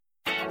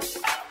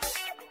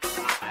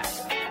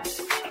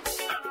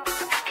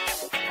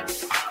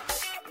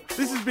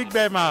This is Big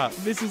Bear Mark.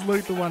 This is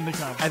Luke the One to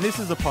Come. And this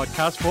is a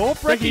podcast for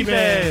Brekkie Brekkie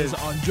Bears.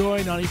 on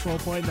Joy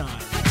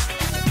 94.9.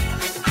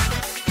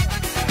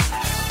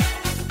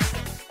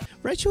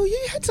 Rachel,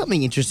 you had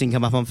something interesting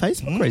come up on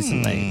Facebook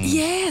recently.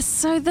 Yes,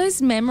 so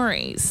those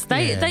memories,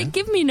 they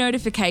give me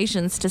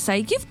notifications to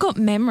say, you've got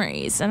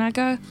memories. And I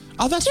go,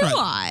 Oh, that's do right.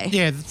 I?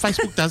 Yeah,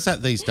 Facebook does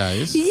that these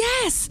days.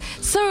 Yes.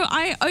 So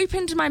I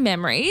opened my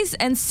memories,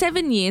 and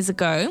 7 years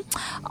ago,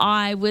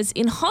 I was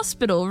in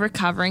hospital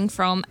recovering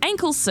from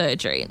ankle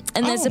surgery.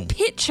 And there's a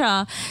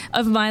picture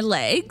of my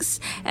legs,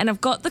 and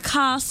I've got the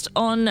cast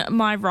on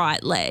my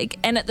right leg.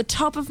 And at the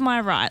top of my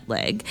right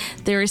leg,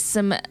 there is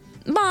some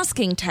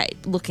masking tape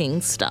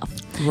looking stuff.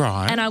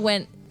 Right. And I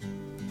went,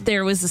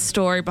 there was a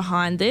story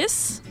behind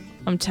this.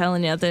 I'm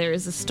telling you, there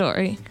is a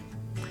story.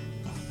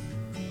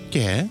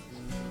 Yeah.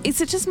 Is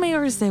it just me,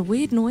 or is there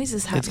weird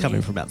noises happening? It's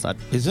coming from outside.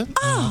 Is it?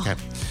 Oh. Okay.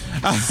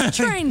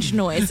 Strange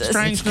noises.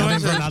 Strange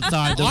noises.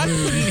 outside the I room.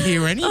 didn't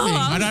hear anything.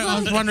 I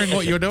was wondering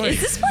what you were doing. Is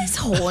this place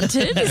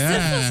haunted? Is this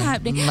what's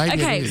happening?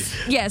 maybe Okay, it is.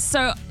 yeah,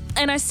 so...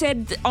 And I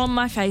said on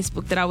my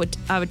Facebook that I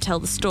would tell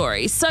the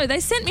story. So they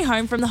sent me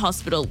home from the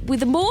hospital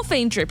with a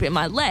morphine drip in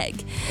my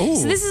leg. Ooh.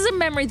 So this is a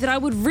memory that I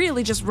would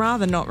really just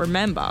rather not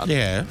remember.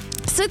 Yeah.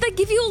 So they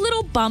give you a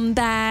little bum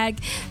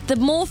bag. The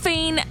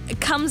morphine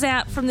comes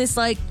out from this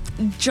like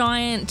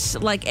giant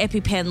like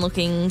EpiPen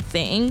looking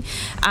thing.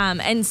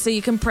 And so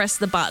you can press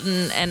the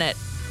button and it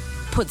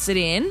puts it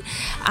in.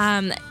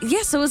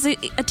 So it was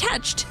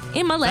attached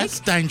in my leg.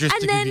 That's dangerous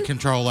And to give you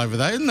control over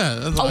that, isn't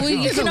it? It's Oh, like, well,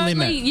 you there's can a only,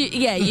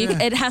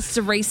 limit. it has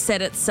to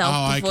reset itself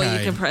Oh, before okay.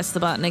 you can press the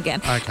button again.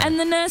 Okay. And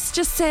the nurse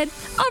just said,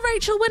 oh,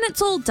 Rachel, when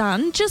it's all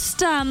done, just,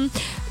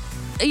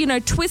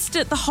 twist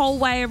it the whole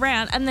way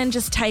around and then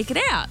just take it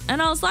out.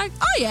 And I was like,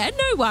 oh, yeah,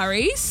 no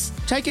worries.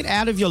 Take it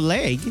out of your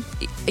leg.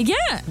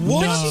 Yeah.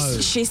 What?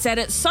 But she said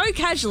it so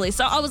casually.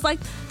 So I was like,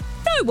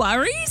 no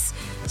worries.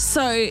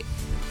 So,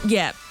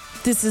 yeah,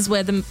 this is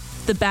where the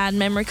bad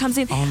memory comes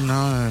in. Oh,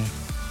 no.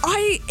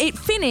 It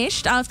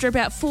finished after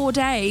about 4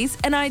 days,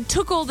 and I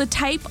took all the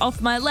tape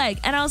off my leg,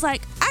 and I was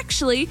like,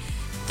 actually,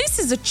 this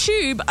is a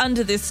tube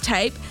under this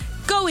tape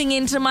going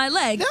into my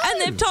leg,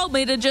 and they've told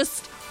me to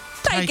just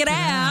take it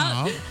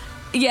out.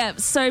 Yeah,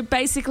 so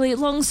basically,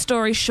 long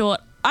story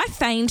short, I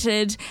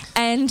fainted,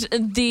 and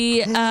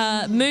the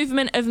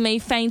movement of me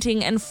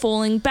fainting and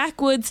falling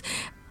backwards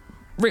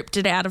ripped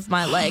it out of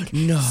my leg.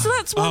 No. So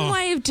that's one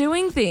way of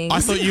doing things. I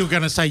thought you were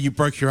going to say you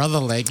broke your other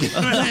leg.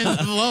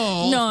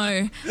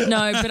 No,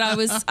 but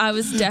I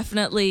was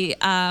definitely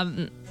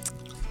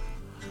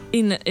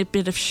in a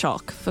bit of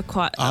shock for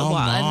quite a while.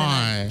 my.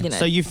 And then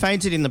So you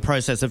fainted in the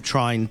process of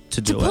trying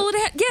to do pull it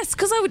out, yes,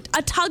 because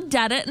I tugged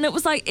at it, and it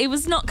was like it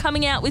was not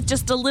coming out with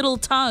just a little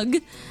tug.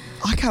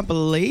 I can't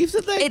believe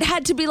that they... It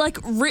had to be like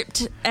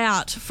ripped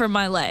out from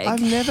my leg. I've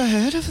never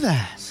heard of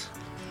that.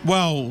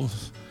 Well,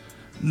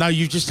 no,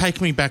 you've just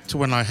taken me back to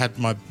when I had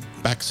my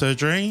back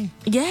surgery.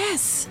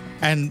 Yes.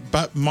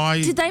 But my...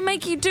 Did they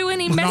make you do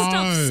any messed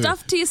up No.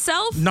 stuff to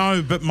yourself?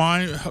 No, but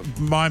what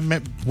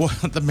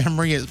the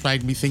memory it's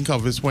made me think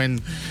of is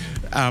when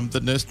the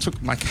nurse took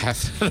my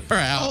catheter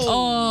out,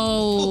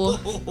 Oh.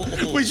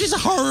 which is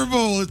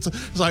horrible.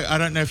 It's like, I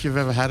don't know if you've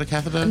ever had a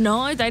catheter.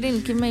 No, they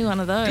didn't give me one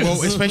of those.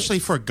 Well, especially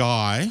for a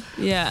guy,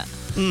 yeah.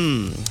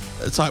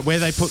 it's like where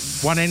they put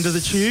one end of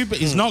the tube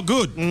is not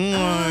good. Oh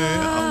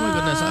my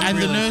goodness. I'm And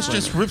the really nurse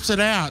just rips it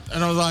out,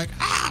 and I was like,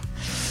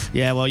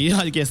 Yeah, well,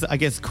 I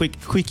guess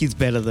quick is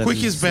better than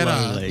quick is better.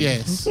 slowly.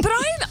 Yes. But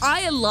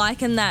I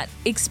liken that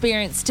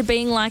experience to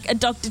being like a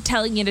doctor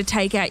telling you to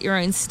take out your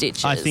own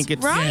stitches. I think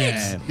it's... right.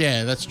 Yeah,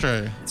 Yeah, that's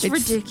true. It's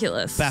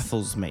ridiculous.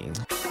 baffles me.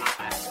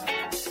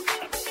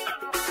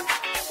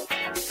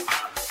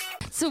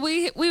 So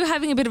we were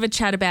having a bit of a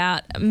chat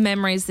about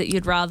memories that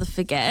you'd rather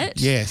forget.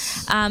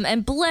 Yes.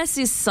 And bless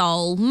his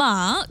soul,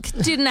 Mark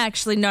didn't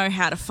actually know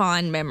how to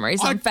find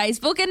memories on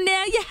Facebook, and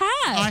now you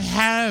have. I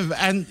have.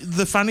 And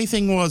the funny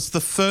thing was,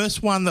 the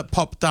first one that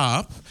popped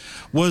up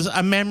was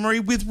a memory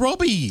with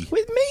Robbie.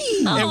 With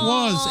me. It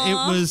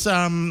was,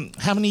 how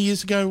many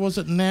years ago was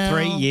it now?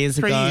 3 years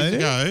 3 ago. years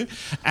ago.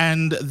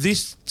 And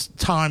this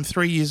time,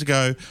 3 years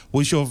ago,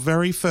 was your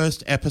very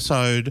first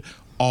episode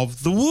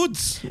of The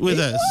Woods with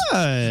us.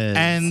 was.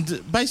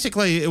 And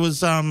basically, it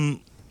was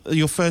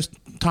your first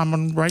time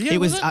on radio, It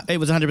was it?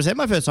 100%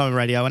 my first time on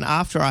radio, and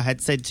after I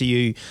had said to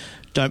you,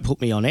 don't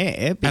put me on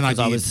air, because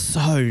I did. was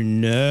so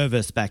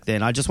nervous back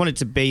then. I just wanted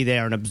to be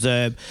there and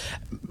observe.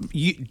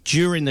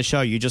 During the show,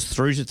 you just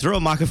threw a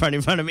microphone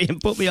in front of me and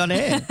put me on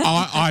air.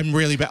 I'm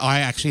really bad. I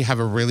actually have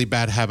a really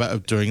bad habit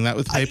of doing that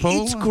with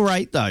people. It's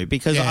great though,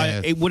 because Yeah.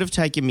 it would have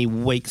taken me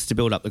weeks to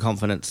build up the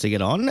confidence to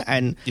get on,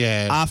 and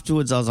Yeah.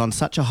 afterwards I was on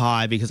such a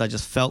high because I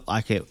just felt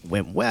like it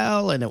went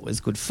well and it was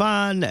good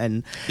fun,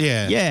 and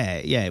Yeah.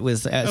 it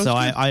was. So good.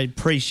 I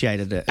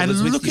appreciated it. It And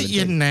was with look at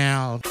you again.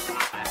 now.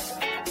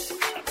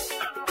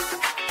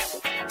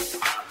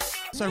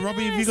 So,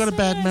 Robbie, have you got a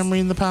bad memory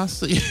in the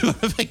past that you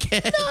want to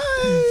forget?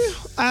 No,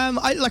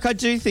 I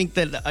do think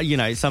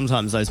that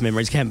sometimes those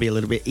memories can be a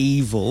little bit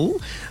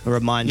evil.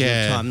 Remind you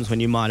of times when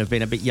you might have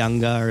been a bit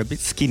younger, a bit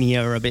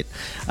skinnier, a bit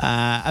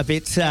Every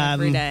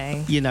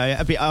day.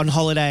 a bit on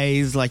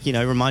holidays.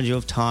 Remind you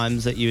of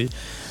times that you.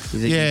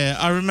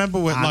 I remember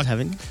when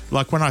having.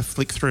 when I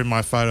flick through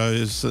my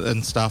photos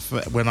and stuff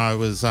when I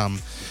was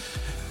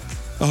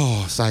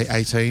say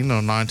 18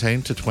 or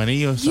 19 to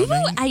 20 or something. You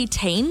were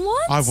 18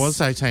 once? I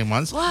was 18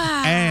 once.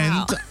 Wow.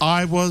 And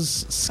I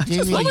was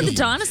skinny. What were the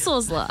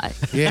dinosaurs like?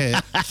 Yeah.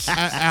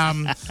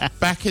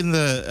 Back in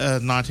the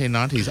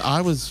 1990s,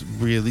 I was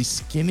really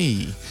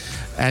skinny.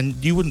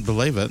 And you wouldn't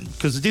believe it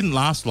because it didn't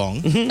last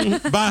long.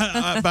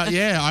 but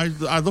yeah,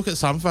 I look at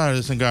some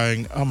photos and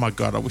going, oh my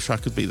God, I wish I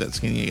could be that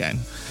skinny again.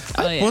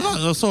 Oh, yeah.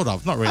 Well, sort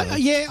of, not really.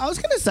 I was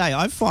going to say,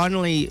 I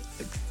finally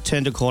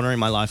turned a corner in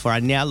my life where I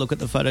now look at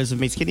the photos of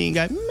me skinny and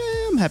go,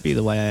 I'm happy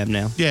the way I am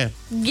now. Yeah.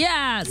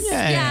 Yes.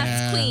 Yeah.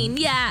 Yes, queen.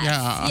 Yes.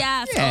 Yeah.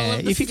 Yes. Yeah, all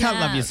of the if you can't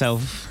love yes.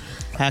 yourself,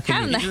 how How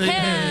can in you? the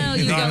hell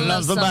you Gotta gonna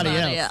love somebody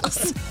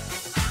else?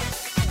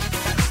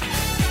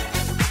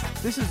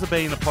 This has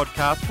been a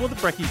podcast for the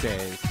Brekkie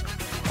Bears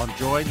on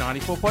Joy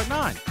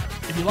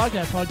 94.9. If you like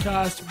our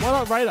podcast, why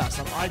not rate us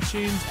on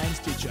iTunes and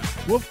Stitcher?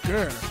 Woof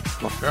grr.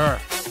 Look,